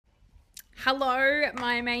Hello,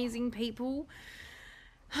 my amazing people.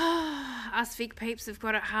 Us Vic peeps have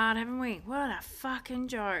got it hard, haven't we? What a fucking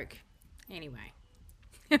joke. Anyway,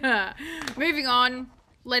 moving on.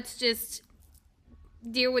 Let's just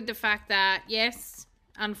deal with the fact that, yes,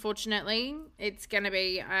 unfortunately, it's going to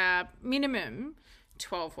be a minimum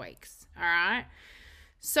 12 weeks. All right.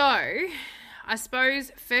 So, I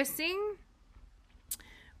suppose first thing,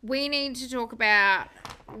 we need to talk about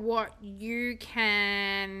what you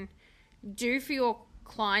can do for your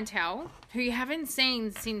clientele who you haven't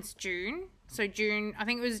seen since June. So June, I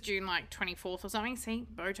think it was June like 24th or something. See,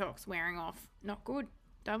 Botox wearing off. Not good.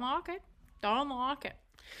 Don't like it. Don't like it.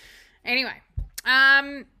 Anyway,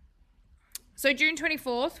 so June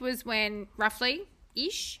 24th was when,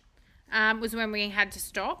 roughly-ish, was when we had to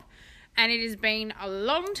stop. And it has been a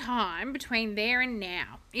long time between there and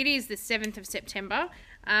now. It is the 7th of September.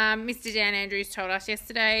 Mr. Dan Andrews told us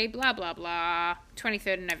yesterday, blah, blah, blah,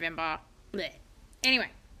 23rd of November, bleh. Anyway,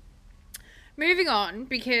 moving on,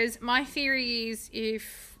 because my theory is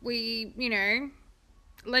if we,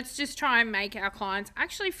 let's just try and make our clients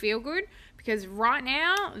actually feel good, because right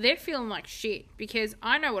now they're feeling like shit, because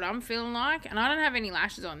I know what I'm feeling like, and I don't have any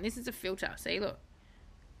lashes on. This is a filter. See, look.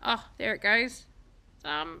 Oh, there it goes.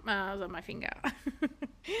 It was on my finger.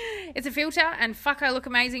 It's a filter, and fuck, I look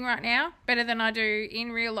amazing right now. Better than I do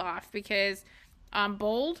in real life, because I'm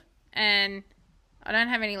bald and I don't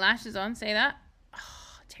have any lashes on. See that?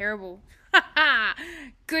 Oh, terrible.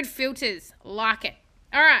 Good filters. Like it.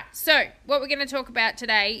 All right. So what we're going to talk about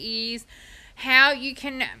today is how you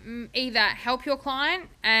can either help your client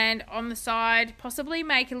and on the side possibly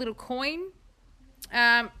make a little coin.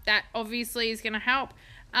 That obviously is going to help.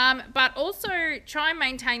 But also try and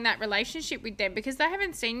maintain that relationship with them, because they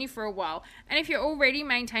haven't seen you for a while. And if you're already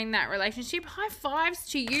maintaining that relationship, high fives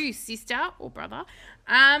to you, sister or brother,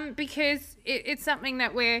 because it's something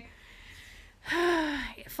that we're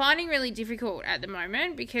finding really difficult at the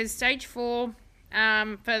moment, because stage 4,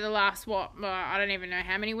 for the last, I don't even know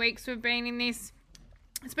how many weeks we've been in this.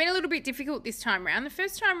 It's been a little bit difficult this time around. The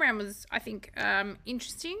first time around was, I think,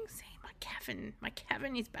 interesting. See, my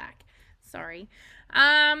cavern is back. Sorry.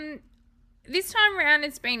 This time around,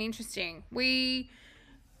 it's been interesting. We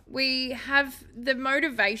have the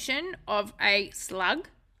motivation of a slug.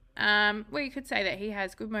 Well, you could say that he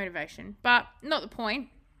has good motivation, but not the point.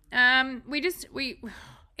 It's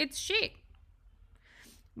shit.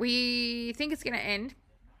 We think it's going to end,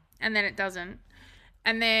 and then it doesn't.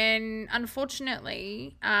 And then,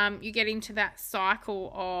 unfortunately, you get into that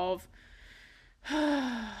cycle of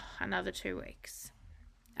another 2 weeks.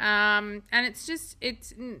 And it's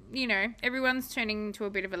everyone's turning into a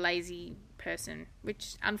bit of a lazy person,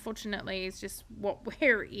 which unfortunately is just what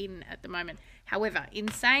we're in at the moment. However, in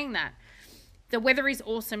saying that, the weather is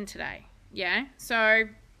awesome today. Yeah. So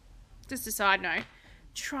just a side note,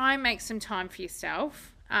 try and make some time for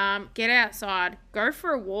yourself. Get outside, go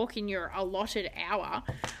for a walk in your allotted hour,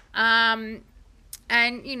 and,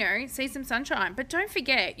 see some sunshine. But don't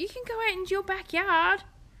forget, you can go out into your backyard.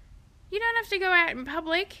 You don't have to go out in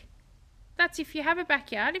public. That's if you have a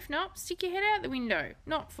backyard. If not, stick your head out the window.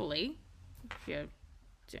 Not fully.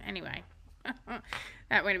 Anyway,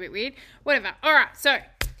 that went a bit weird. Whatever. All right, so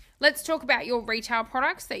let's talk about your retail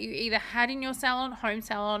products that you either had in your salon, home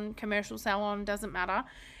salon, commercial salon, doesn't matter.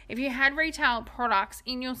 If you had retail products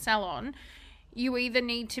in your salon, you either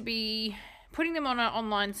need to be putting them on an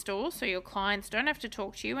online store so your clients don't have to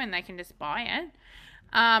talk to you and they can just buy it.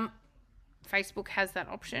 Facebook has that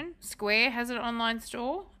option. Square has an online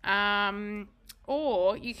store.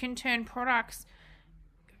 Or you can turn products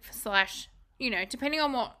 / depending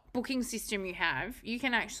on what booking system you have, you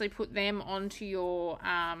can actually put them onto your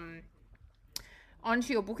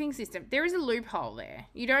booking system. There is a loophole there.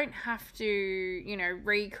 You don't have to,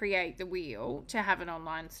 recreate the wheel to have an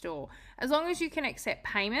online store. As long as you can accept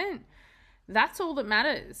payment, that's all that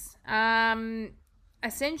matters.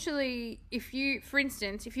 Essentially, for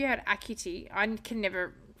instance, if you had Acuity, I can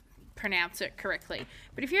never pronounce it correctly,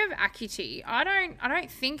 but if you have Acuity, I don't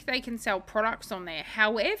think they can sell products on there.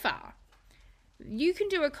 However, you can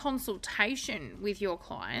do a consultation with your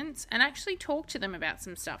clients and actually talk to them about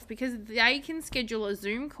some stuff, because they can schedule a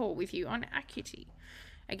Zoom call with you on Acuity.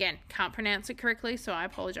 Again, can't pronounce it correctly, so I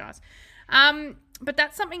apologize. But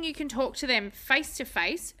that's something you can talk to them face to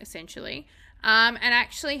face, essentially, and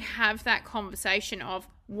actually have that conversation of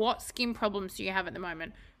what skin problems do you have at the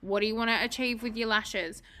moment? What do you want to achieve with your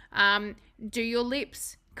lashes? Do your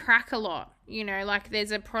lips crack a lot?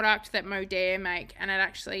 There's a product that Modere make, and it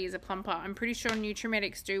actually is a plumper. I'm pretty sure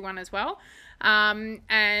Nutrimetics do one as well.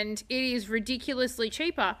 And it is ridiculously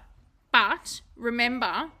cheaper. But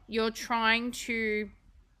remember, you're trying to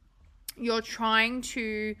you're trying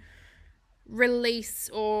to release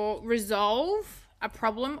or resolve a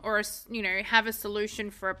problem or, have a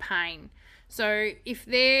solution for a pain. So if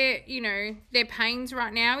their pains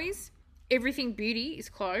right now is everything beauty is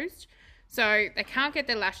closed. So they can't get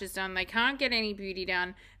their lashes done. They can't get any beauty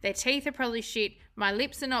done. Their teeth are probably shit. My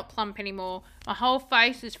lips are not plump anymore. My whole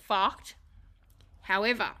face is fucked.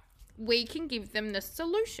 However, we can give them the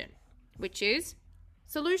solution, which is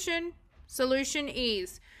solution. Solution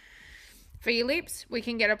is for your lips, we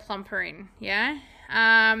can get a plumper in. Yeah.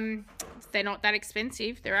 They're not that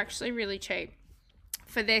expensive. They're actually really cheap.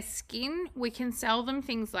 For their skin, we can sell them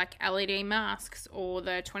things like LED masks or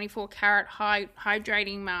the 24 karat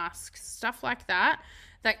hydrating masks, stuff like that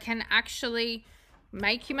can actually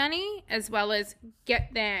make you money as well as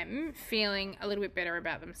get them feeling a little bit better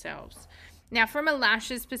about themselves. Now, from a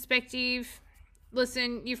lashes perspective,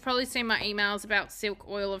 listen, you've probably seen my emails about Silk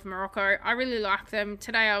Oil of Morocco. I really like them.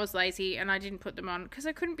 Today I was lazy and I didn't put them on because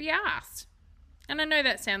I couldn't be asked. And I know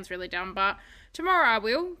that sounds really dumb, but tomorrow I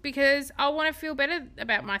will, because I want to feel better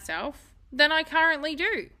about myself than I currently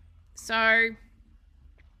do. So,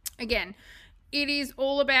 again, it is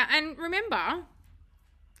all about, and remember,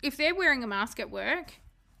 if they're wearing a mask at work,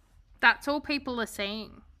 that's all people are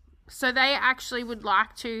seeing. So they actually would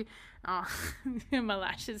like to, my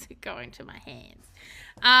lashes are going to my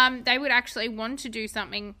hands. They would actually want to do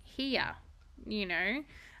something here,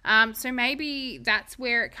 So maybe that's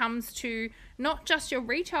where it comes to not just your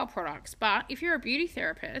retail products, but if you're a beauty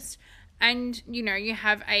therapist and, you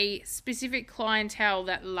have a specific clientele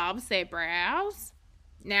that loves their brows,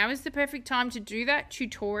 now is the perfect time to do that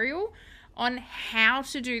tutorial on how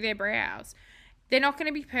to do their brows. They're not going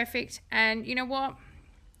to be perfect. And you know what?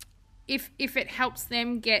 If it helps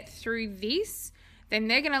them get through this, then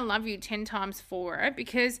they're going to love you 10 times for it,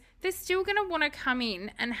 because they're still going to want to come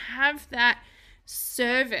in and have that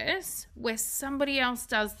service where somebody else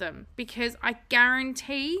does them, because I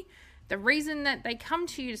guarantee the reason that they come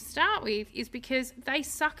to you to start with is because they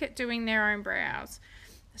suck at doing their own brows.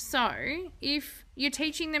 So if you're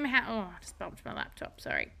teaching them I just bumped my laptop,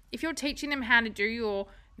 sorry. If you're teaching them how to do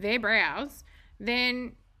their brows,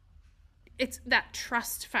 then it's that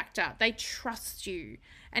trust factor. They trust you.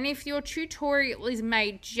 And if your tutorial is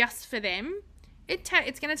made just for them,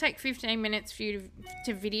 it's going to take 15 minutes for you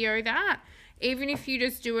to video that. Even if you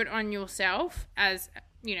just do it on yourself as,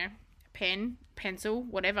 pen, pencil,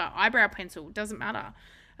 whatever, eyebrow pencil, doesn't matter.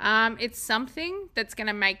 It's something that's going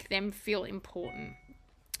to make them feel important.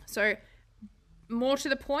 So more to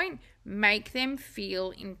the point, make them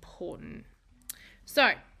feel important.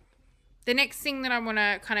 So the next thing that I want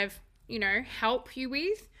to kind of, help you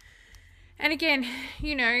with, and again,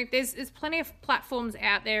 there's plenty of platforms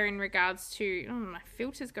out there in regards to, my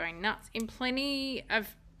filter's going nuts, in plenty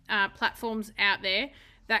of platforms out there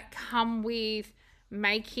that come with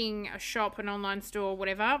making a shop, an online store,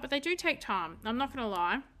 whatever, but they do take time. I'm not going to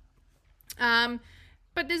lie.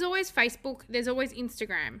 But there's always Facebook, there's always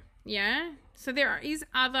Instagram, yeah? So there is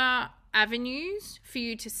other avenues for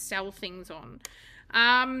you to sell things on.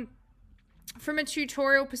 From a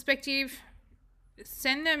tutorial perspective,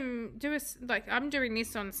 send them, I'm doing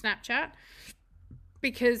this on Snapchat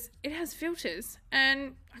because it has filters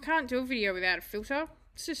and I can't do a video without a filter.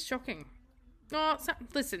 It's just shocking. Oh,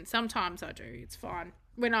 listen, sometimes I do. It's fine.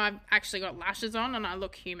 When I've actually got lashes on and I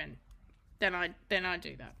look human, then I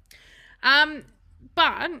do that.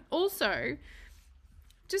 But also,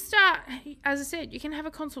 just as I said, you can have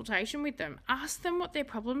a consultation with them. Ask them what their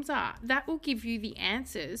problems are. That will give you the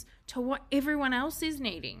answers to what everyone else is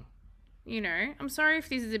needing. I'm sorry if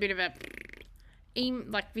this is a bit of a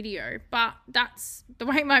video, but that's the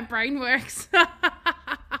way my brain works.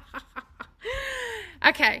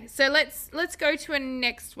 Okay, so let's go to a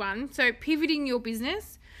next one. So pivoting your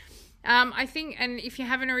business. I think, and if you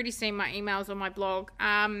haven't already seen my emails on my blog,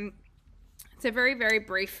 it's a very, very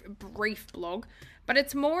brief blog, but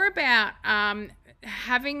it's more about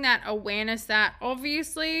having that awareness that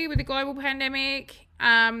obviously with the global pandemic,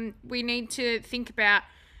 we need to think about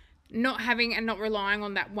not having and not relying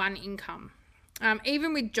on that one income.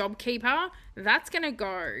 Even with JobKeeper, that's going to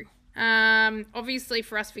go. Obviously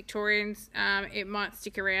for us Victorians, it might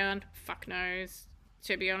stick around. Fuck knows,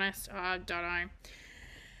 to be honest. I don't know.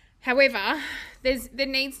 However, there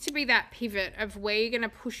needs to be that pivot of where you're going to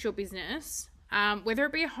push your business, whether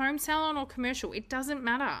it be a home salon or commercial. It doesn't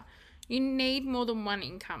matter. You need more than one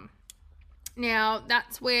income. Now,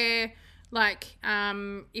 that's where,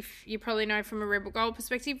 if you probably know from a Rebel Gold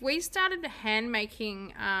perspective, we started hand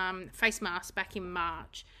making face masks back in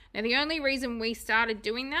March. Now, the only reason we started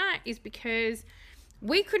doing that is because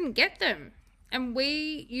we couldn't get them and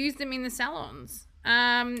we used them in the salons.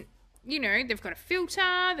 you know, they've got a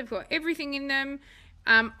filter, they've got everything in them.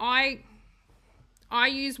 I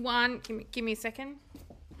use one. Give me a second.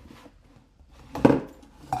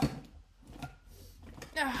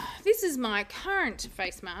 This is my current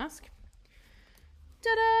face mask.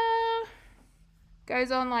 Ta-da!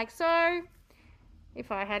 Goes on like so.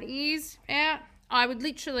 If I had ears out, I would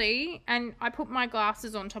literally, and I put my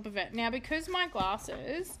glasses on top of it. Now, because my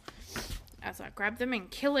glasses, as I grab them and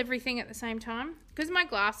kill everything at the same time, because my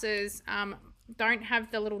glasses don't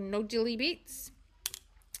have the little noduly bits,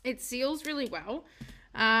 it seals really well.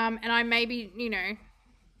 And I maybe, you know,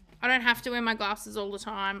 I don't have to wear my glasses all the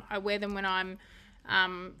time. I wear them when I'm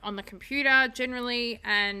on the computer generally,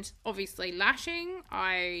 and obviously lashing,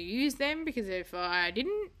 I use them because if I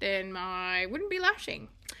didn't, then I wouldn't be lashing.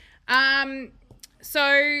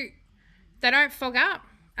 So they don't fog up.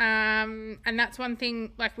 And that's one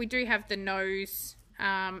thing, like we do have the nose,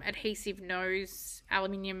 adhesive nose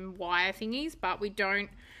aluminium wire thingies, but we don't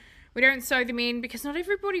sew them in because not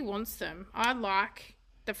everybody wants them. I like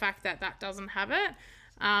the fact that doesn't have it,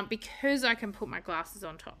 because I can put my glasses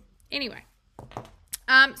on top. Anyway.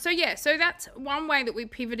 So that's one way that we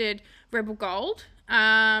pivoted Rebel Gold,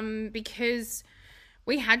 because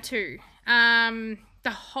we had to. The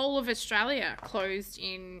whole of Australia closed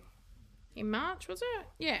in March, was it?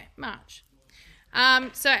 Yeah, March.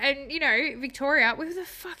 And, you know, Victoria, we were the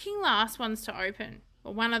fucking last ones to open,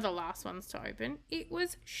 or one of the last ones to open. It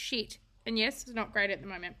was shit. And yes, it's not great at the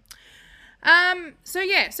moment. So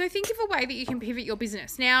think of a way that you can pivot your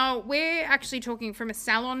business. Now, we're actually talking from a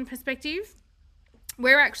salon perspective.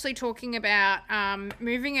 We're actually talking about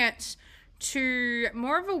moving it to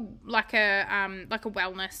more of a like a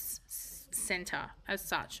wellness center as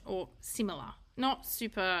such, or similar, not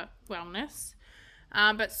super wellness,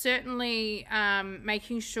 but certainly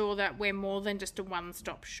making sure that we're more than just a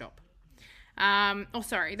one-stop shop.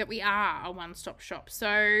 That we are a one-stop shop.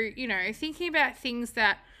 So, you know, thinking about things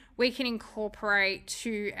that we can incorporate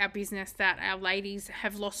to our business that our ladies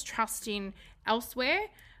have lost trust in elsewhere.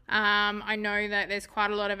 I know that there's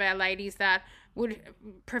quite a lot of our ladies that would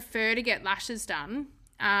prefer to get lashes done,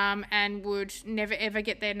 and would never ever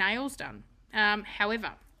get their nails done.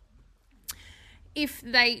 However, if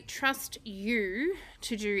they trust you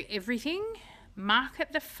to do everything,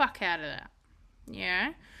 market the fuck out of that.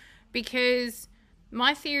 Yeah? Because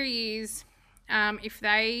my theory is, if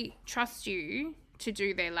they trust you to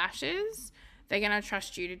do their lashes, they're going to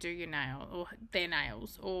trust you to do your nail, or their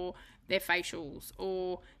nails, or their facials,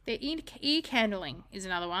 or their ear candling is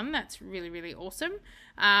another one that's really, really awesome.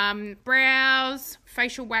 Brows,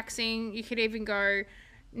 facial waxing. You could even go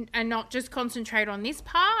and not just concentrate on this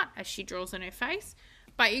part as she draws on her face,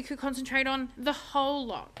 but you could concentrate on the whole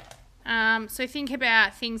lot. So think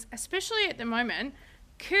about things, especially at the moment,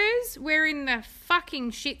 because we're in the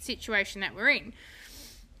fucking shit situation that we're in.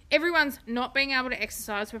 Everyone's not being able to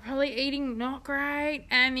exercise. We're probably eating not great,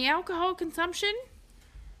 and the alcohol consumption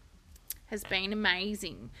has been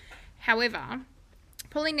amazing. However,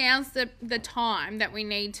 probably now's the time that we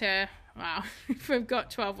need to, well, if we've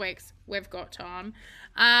got 12 weeks, we've got time.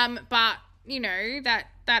 But, you know, that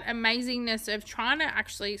amazingness of trying to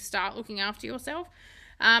actually start looking after yourself,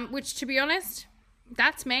 which, to be honest,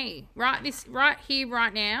 that's me. Right here,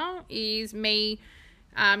 right now, is me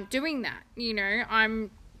doing that. You know,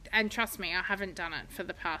 and trust me, I haven't done it for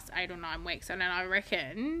the past 8 or 9 weeks, and I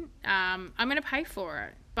reckon I'm going to pay for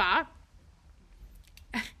it. But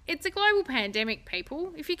it's a global pandemic,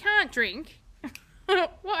 people. If you can't drink,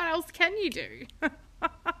 what else can you do?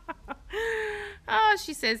 Oh,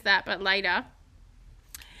 she says that, but later.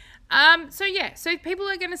 So people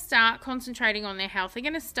are going to start concentrating on their health. They're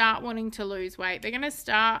going to start wanting to lose weight. They're going to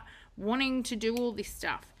start wanting to do all this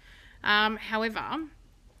stuff. However,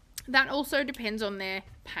 that also depends on their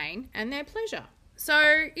pain and their pleasure.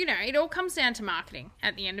 So, you know, it all comes down to marketing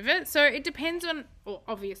at the end of it. So it depends on,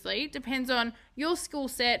 obviously, depends on your skill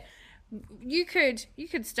set. You could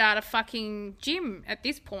start a fucking gym at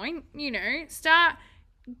this point, you know, start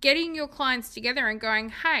getting your clients together and going,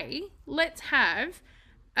 hey, let's have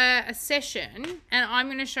a session, and I'm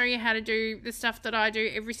going to show you how to do the stuff that I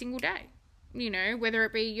do every single day. You know, whether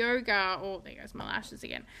it be yoga, or there goes my lashes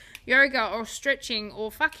again, yoga or stretching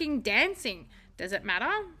or fucking dancing. Does it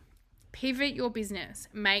matter? Pivot your business.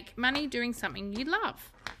 Make money doing something you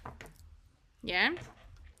love. Yeah.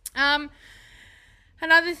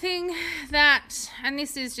 Another thing that, and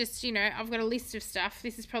this is just, you know, I've got a list of stuff.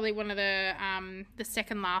 This is probably one of the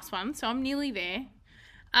second last one, so I'm nearly there.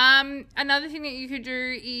 Another thing that you could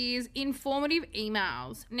do is informative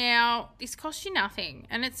emails. Now, this costs you nothing,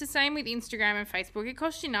 and it's the same with Instagram and Facebook. It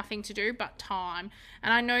costs you nothing to do but time.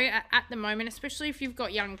 And I know at the moment, especially if you've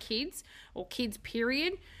got young kids or kids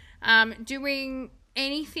period, doing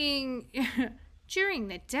anything during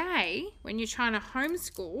the day when you're trying to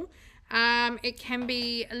homeschool, it can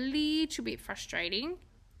be a little bit frustrating.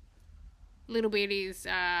 Little bit is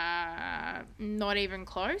not even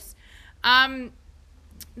close.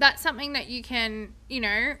 That's something that you can,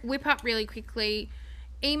 whip up really quickly.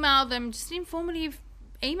 Email them, just an informative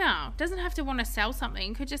email. Doesn't have to want to sell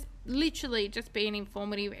something. Could just literally just be an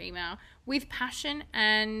informative email with passion.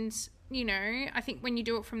 And, I think when you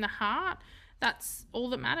do it from the heart, that's all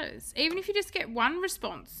that matters. Even if you just get one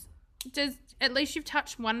response, at least you've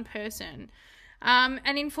touched one person.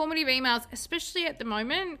 And informative emails, especially at the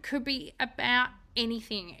moment, could be about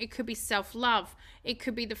anything. It could be self-love. It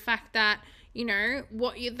could be the fact that,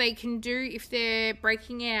 what they can do if they're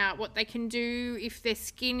breaking out, what they can do if their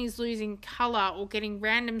skin is losing colour or getting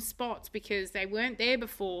random spots because they weren't there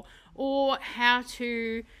before, or how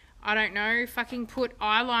to, fucking put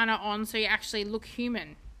eyeliner on so you actually look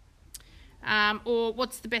human. Or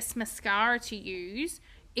what's the best mascara to use,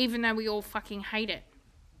 even though we all fucking hate it.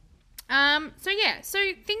 So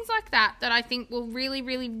things like that I think will really,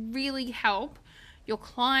 really, really help your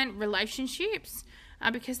client relationships,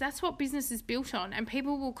 because that's what business is built on, and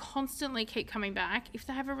people will constantly keep coming back if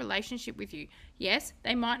they have a relationship with you. Yes,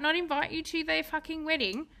 they might not invite you to their fucking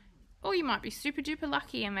wedding, or you might be super duper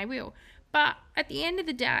lucky and they will. But at the end of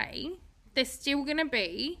the day, they're still going to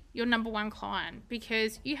be your number one client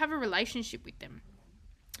because you have a relationship with them.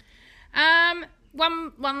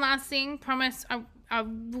 One last thing, promise I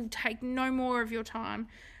will take no more of your time.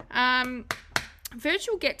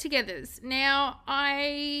 Virtual get-togethers. Now,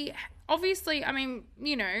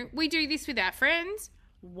 we do this with our friends.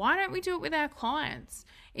 Why don't we do it with our clients?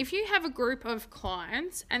 If you have a group of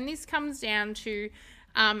clients, and this comes down to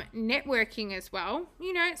networking as well,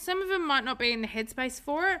 some of them might not be in the headspace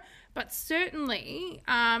for it, but certainly,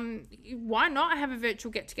 why not have a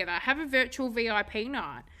virtual get-together? Have a virtual VIP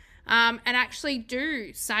night, and actually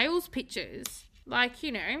do sales pitches.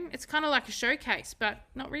 It's kind of like a showcase, but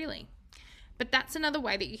not really. But that's another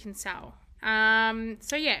way that you can sell.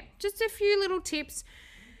 Just a few little tips.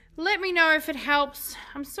 Let me know if it helps.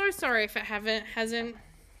 I'm so sorry if it hasn't.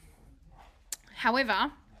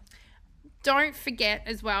 However, don't forget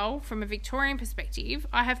as well, from a Victorian perspective,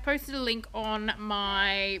 I have posted a link on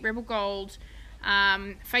my Rebel Gold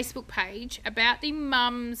Facebook page about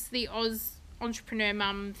the Oz Entrepreneur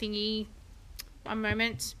Mum thingy. One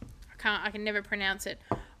moment. I can never pronounce it.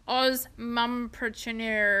 Oz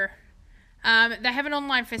Mumpreneur. They have an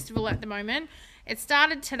online festival at the moment. It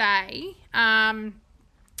started today, and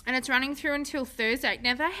it's running through until Thursday.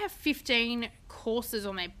 Now, they have 15 courses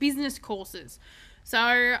on there, business courses. So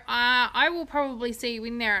I will probably see you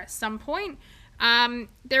in there at some point.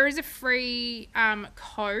 There is a free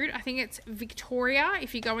code. I think it's Victoria.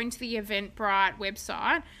 If you go into the Eventbrite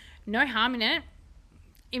website, no harm in it.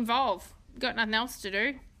 Involve. Got nothing else to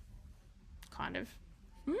do. Kind of.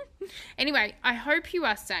 Anyway, I hope you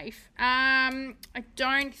are safe. I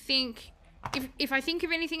don't think... If I think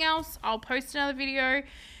of anything else, I'll post another video.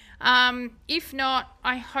 If not,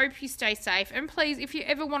 I hope you stay safe. And please, if you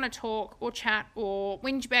ever want to talk or chat or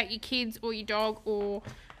whinge about your kids or your dog or,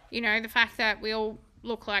 the fact that we all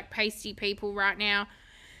look like pasty people right now,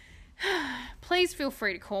 please feel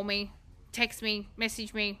free to call me, text me,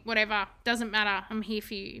 message me, whatever. Doesn't matter. I'm here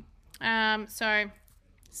for you. So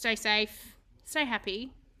stay safe, stay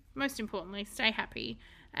happy. Most importantly, stay happy.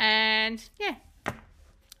 And yeah,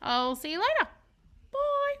 I'll see you later.